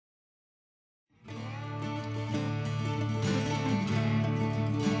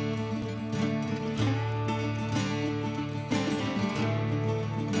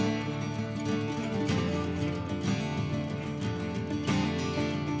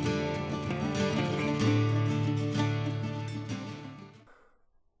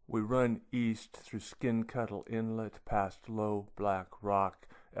run east through Skin Cuttle Inlet, past Low Black Rock,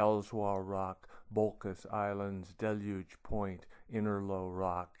 Ellsworth Rock, Bulkus Islands, Deluge Point, Inner Low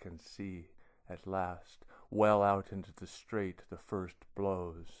Rock, and see, at last, well out into the strait the first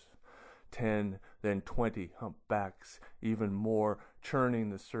blows. 10, then 20 humpbacks, even more, churning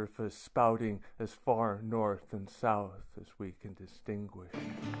the surface, spouting as far north and south as we can distinguish.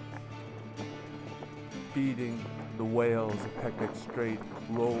 Feeding, the whales of Hecate Strait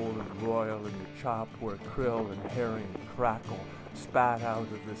roll and roil in the chop where krill and herring crackle, spat out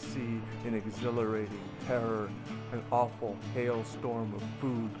of the sea in exhilarating terror, an awful hailstorm of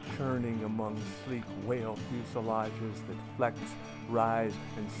food churning among sleek whale fuselages that flex, rise,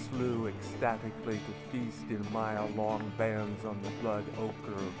 and slew ecstatically to feast in mile-long bands on the blood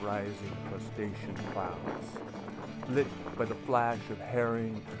ochre of rising crustacean clouds. Lit by the flash of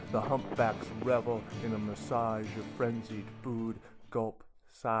herring, the humpbacks revel in a massage of frenzied food, gulp,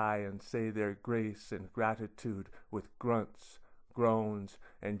 sigh, and say their grace and gratitude with grunts, groans,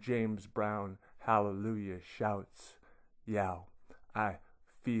 and James Brown hallelujah shouts. Yow, I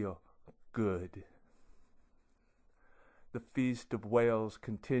feel good. The feast of whales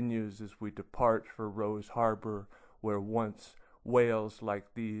continues as we depart for Rose Harbor, where once whales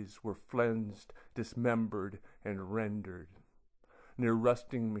like these were flensed, dismembered, and rendered. Near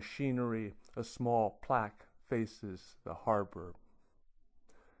rusting machinery, a small plaque faces the harbor.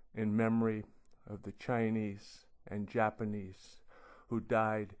 In memory of the Chinese and Japanese who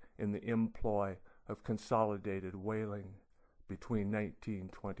died in the employ of consolidated whaling between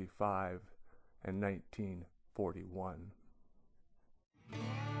 1925 and 1941.